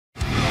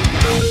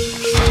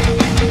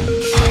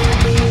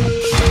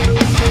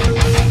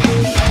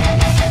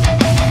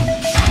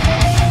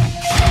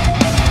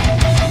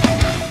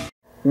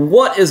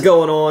What is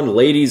going on,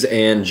 ladies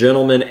and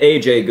gentlemen?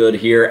 AJ Good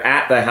here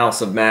at the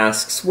House of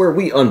Masks, where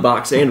we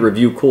unbox and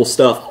review cool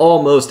stuff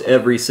almost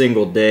every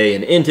single day.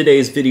 And in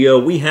today's video,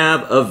 we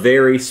have a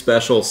very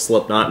special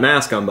Slipknot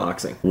mask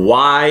unboxing.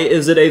 Why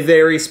is it a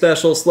very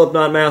special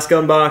Slipknot mask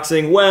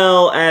unboxing?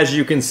 Well, as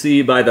you can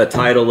see by the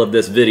title of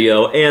this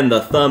video and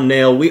the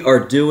thumbnail, we are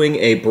doing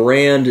a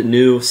brand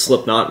new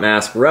Slipknot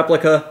mask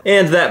replica.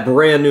 And that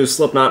brand new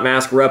Slipknot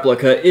mask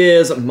replica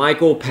is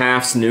Michael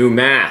Pfaff's new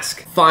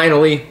mask.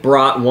 Finally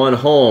brought one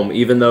home,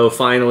 even though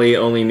finally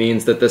only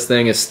means that this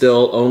thing is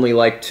still only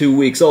like 2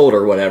 weeks old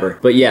or whatever.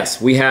 But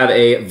yes, we have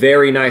a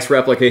very nice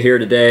replica here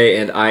today,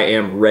 and I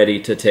am ready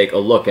to take a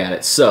look at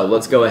it. So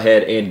let's go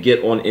ahead and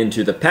get on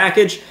into the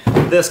package.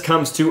 This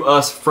comes to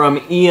us from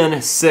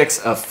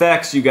Ian6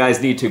 Effects. You guys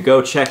need to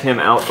go check him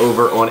out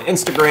over on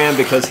Instagram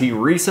because he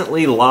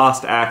recently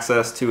lost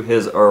access to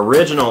his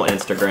original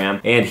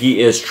Instagram and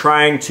he is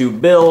trying to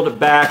build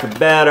back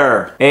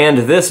better. And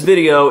this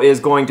video is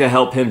going to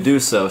help him do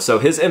so. So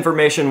his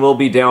information will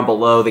be down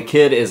below. The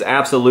kid is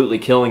absolutely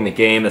killing the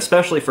game,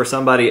 especially for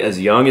somebody as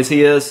young as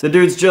he is. The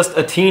dude's just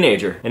a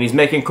teenager and he's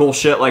making cool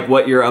shit like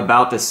what you're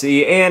about to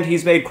see, and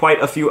he's made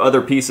quite a few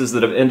other pieces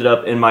that have ended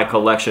up in my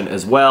collection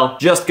as well.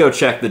 Just go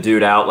check the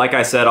dude out. Like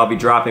I said, I'll be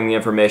dropping the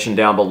information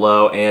down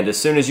below, and as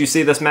soon as you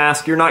see this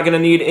mask, you're not gonna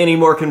need any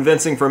more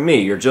convincing from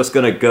me. You're just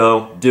gonna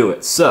go do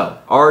it. So,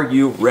 are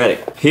you ready?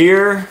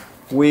 Here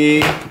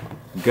we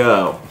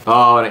go.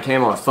 Oh, and it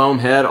came on a foam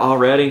head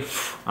already.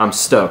 I'm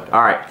stoked.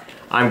 All right,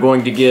 I'm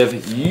going to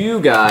give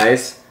you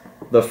guys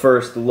the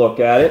first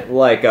look at it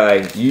like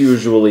I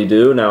usually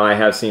do. Now, I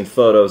have seen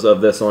photos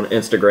of this on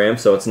Instagram,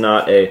 so it's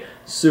not a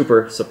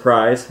super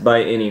surprise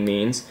by any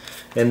means.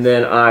 And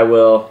then I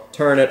will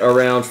turn it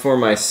around for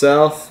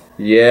myself.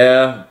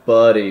 Yeah,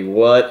 buddy,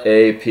 what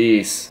a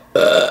piece.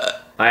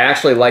 I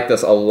actually like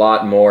this a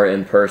lot more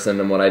in person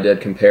than what I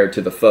did compared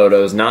to the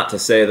photos. Not to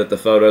say that the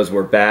photos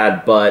were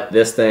bad, but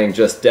this thing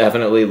just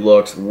definitely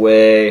looks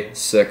way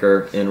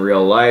sicker in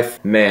real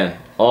life. Man,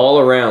 all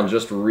around,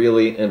 just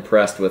really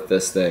impressed with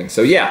this thing.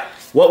 So yeah,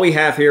 what we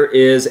have here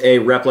is a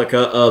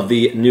replica of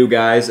the new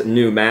guy's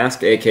new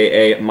mask,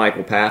 aka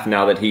Michael Pfaff.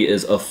 Now that he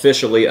is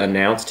officially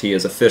announced, he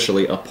is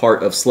officially a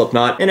part of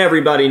Slipknot, and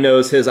everybody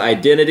knows his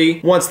identity.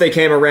 Once they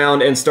came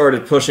around and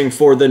started pushing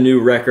for the new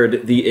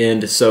record, The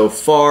End So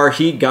Far,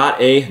 he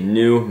got a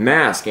new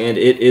mask, and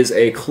it is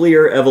a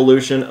clear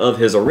evolution of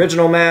his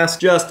original mask,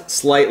 just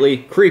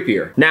slightly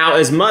creepier. Now,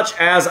 as much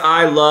as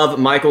I love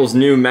Michael's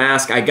new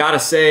mask, I gotta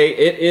say,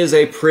 it is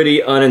a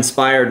pretty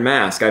uninspired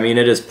mask. I mean,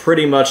 it is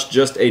pretty much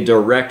just a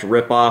direct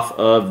ripoff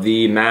of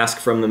the mask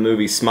from the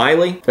movie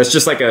Smiley. It's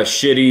just like a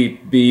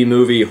shitty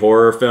B-movie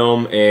horror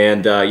film,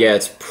 and yeah,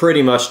 it's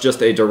pretty much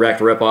just a direct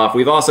ripoff.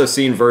 We've also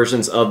seen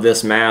versions of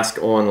this mask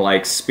on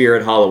like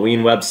Spirit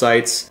Halloween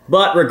websites,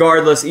 but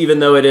regardless, even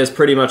though it is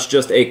pretty much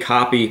just a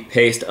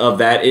copy-paste of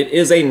that, it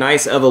is a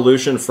nice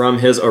evolution from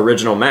his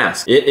original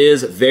mask. It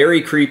is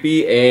very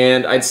creepy,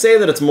 and I'd say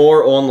that it's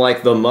more on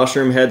like the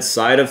mushroom head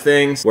side of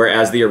things,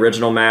 whereas the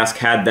original mask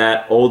had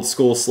that old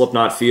school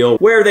Slipknot feel,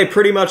 where they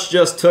pretty much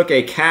just took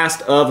a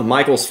cast of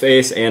Michael's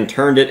face and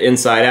turned it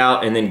inside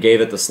out and then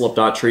gave it the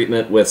Slipknot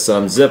treatment with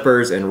some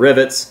zippers and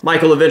rivets.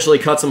 Michael eventually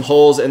cut some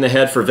holes in the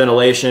head for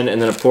ventilation,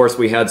 and then of course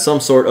we had some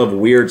sort of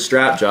weird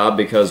strap job,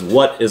 because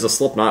what is a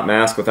Slipknot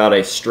mask without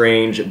a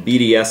strange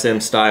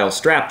BDSM style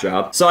strap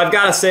job? So I've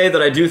got to say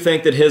that I do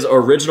think that his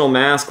original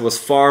mask was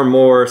far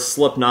more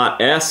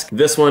Slipknot-esque.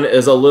 This one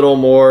is a little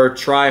more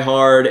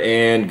try-hard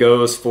and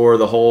goes for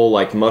the whole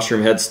like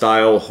mushroom head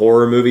style,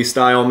 horror movie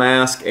style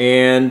mask,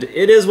 and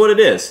it is what it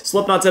is.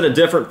 Slipknot's at a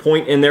different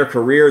point in their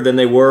career than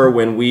they were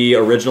when we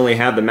originally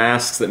had the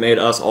masks that made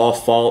us all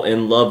fall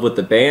in love with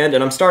the band,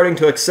 and I'm starting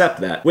to accept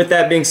that. With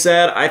that being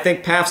said, I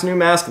think Pfaff's new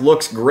mask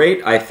looks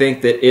great. I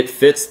think that it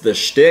fits the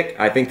shtick.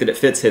 I think that it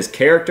fits his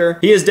character.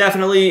 He is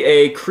definitely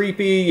a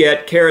creepy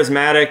yet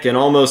charismatic and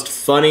almost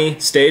funny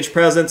stage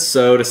presence,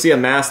 so to see a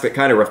mask that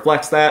kind of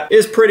reflects that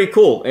is pretty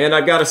cool, and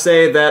I've got to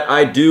say that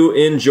I do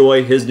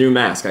enjoy his new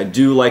mask. I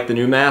do like the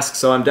new mask,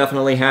 so I'm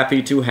definitely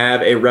happy to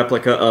have a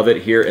replica of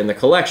it here in the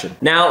collection.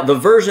 Now, the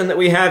version that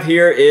we have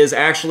here is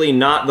actually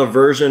not the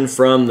version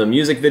from the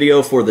music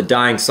video for The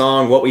Dying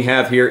Song. What we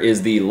have here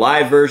is the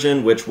live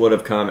version, which would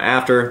have come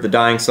after The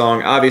Dying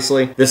Song,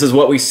 obviously. This is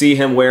what we see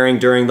him wearing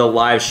during the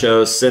live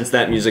shows since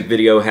that music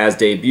video has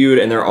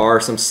debuted, and there are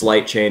some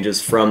slight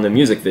changes from the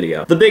music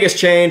video. The biggest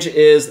change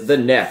is the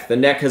neck. The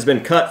neck has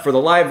been cut for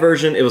the live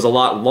version. It was a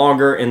lot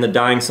longer in the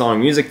Dying Song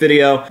music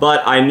video,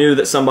 but I knew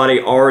that somebody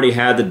already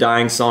had the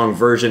Dying Song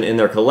version in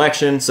their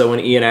collection, so when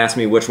Ian asked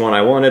me which one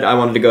I wanted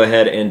to go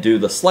ahead and do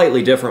the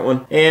slightly different different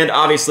one. And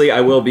obviously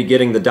I will be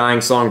getting the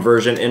Dying Song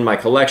version in my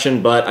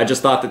collection, but I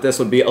just thought that this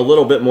would be a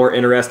little bit more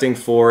interesting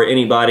for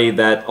anybody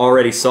that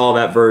already saw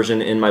that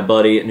version in my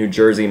buddy New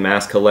Jersey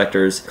Mask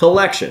Collector's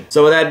collection.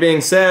 So with that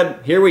being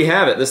said, here we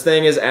have it. This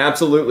thing is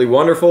absolutely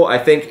wonderful. I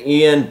think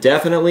Ian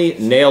definitely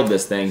nailed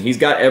this thing. He's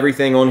got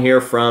everything on here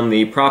from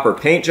the proper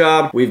paint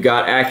job. We've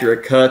got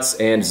accurate cuts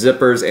and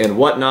zippers and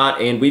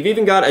whatnot, and we've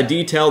even got a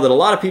detail that a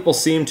lot of people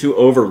seem to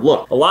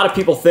overlook. A lot of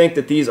people think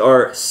that these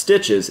are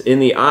stitches in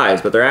the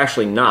eyes, but they're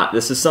actually not.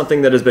 This is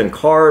something that has been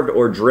carved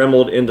or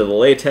dremeled into the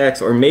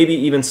latex, or maybe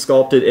even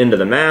sculpted into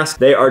the mask.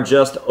 They are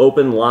just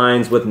open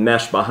lines with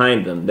mesh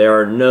behind them. There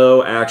are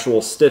no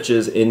actual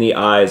stitches in the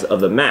eyes of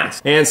the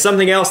mask. And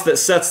something else that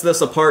sets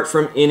this apart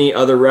from any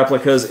other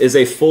replicas is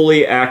a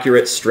fully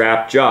accurate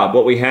strap job.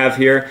 What we have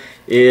here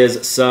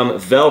is some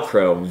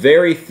Velcro,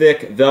 very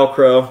thick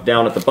Velcro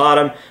down at the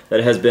bottom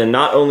that has been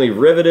not only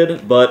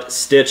riveted but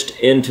stitched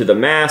into the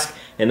mask.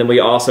 And then we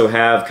also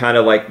have kind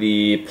of like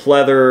the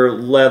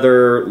pleather,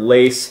 leather,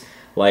 lace,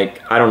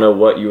 like I don't know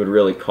what you would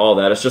really call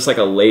that. It's just like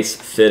a lace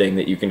fitting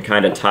that you can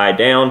kind of tie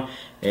down,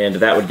 and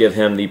that would give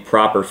him the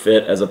proper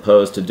fit as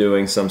opposed to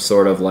doing some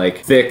sort of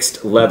like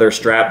fixed leather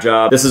strap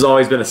job. This has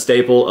always been a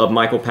staple of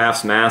Michael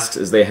Pfaff's masks,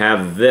 is they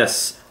have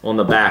this on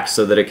the back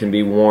so that it can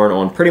be worn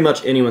on pretty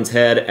much anyone's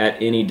head at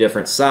any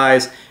different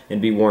size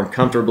and be worn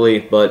comfortably,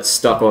 but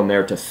stuck on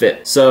there to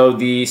fit. So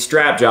the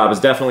strap job is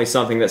definitely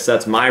something that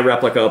sets my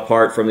replica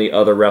apart from the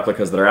other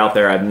replicas that are out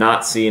there. I've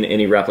not seen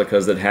any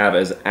replicas that have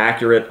as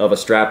accurate of a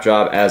strap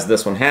job as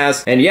this one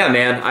has. And yeah,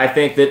 man, I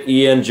think that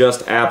Ian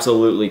just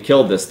absolutely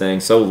killed this thing.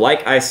 So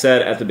like I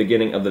said at the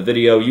beginning of the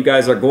video, you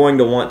guys are going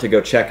to want to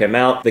go check him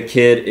out. The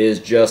kid is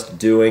just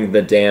doing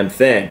the damn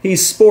thing.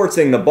 He's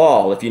sportsing the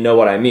ball, if you know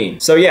what I mean.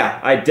 So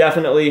yeah, I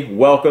definitely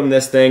welcome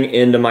this thing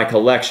into my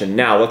collection.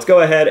 Now let's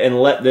go ahead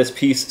and let this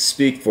piece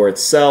speak for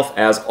itself.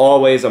 As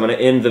always, I'm going to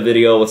end the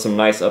video with some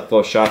nice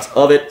up-close shots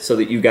of it so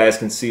that you guys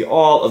can see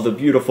all of the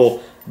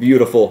beautiful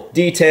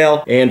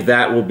detail, and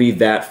that will be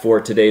that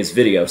for today's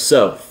video.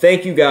 So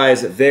thank you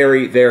guys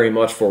very, very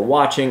much for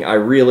watching. I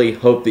really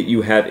hope that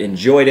you have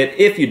enjoyed it.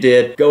 If you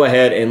did, go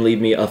ahead and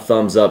leave me a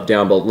thumbs up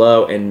down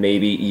below and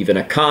maybe even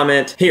a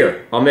comment.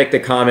 Here, I'll make the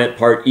comment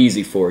part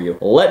easy for you.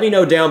 Let me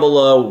know down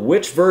below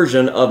which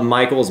version of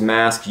Michael's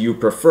mask you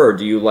prefer.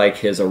 Do you like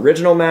his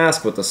original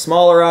mask with the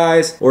smaller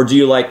eyes, or do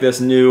you like this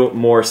new,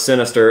 more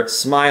sinister,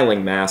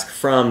 smiling mask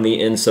from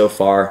the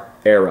Insofar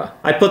era?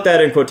 I put that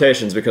in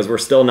quotations because we're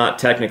still not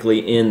technically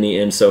in the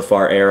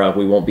Insofar era.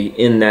 We won't be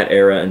in that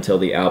era until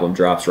the album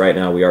drops. Right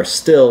now we are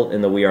still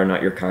in the We Are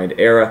Not Your Kind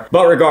era.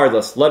 But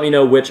regardless, let me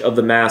know which of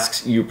the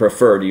masks you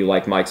prefer. Do you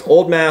like Mike's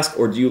old mask,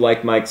 or do you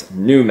like Mike's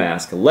new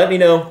mask? Let me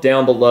know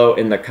down below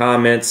in the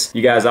comments.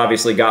 You guys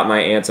obviously got my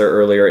answer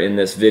earlier in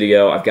this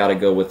video. I've got to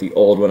go with the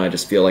old one. I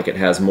just feel like it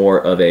has more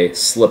of a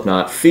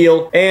Slipknot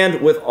feel. And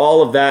with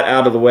all of that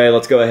out of the way,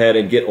 let's go ahead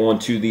and get on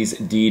to these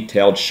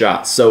detailed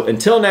shots. So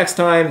until next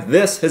time,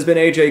 this has been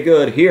AJ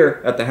Good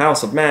here at the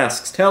House of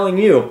Masks, telling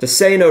you to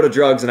say no to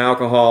drugs and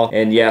alcohol,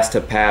 and yes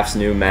to Pfaff's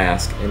new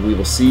mask, and we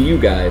will see you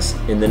guys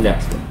in the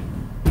next one.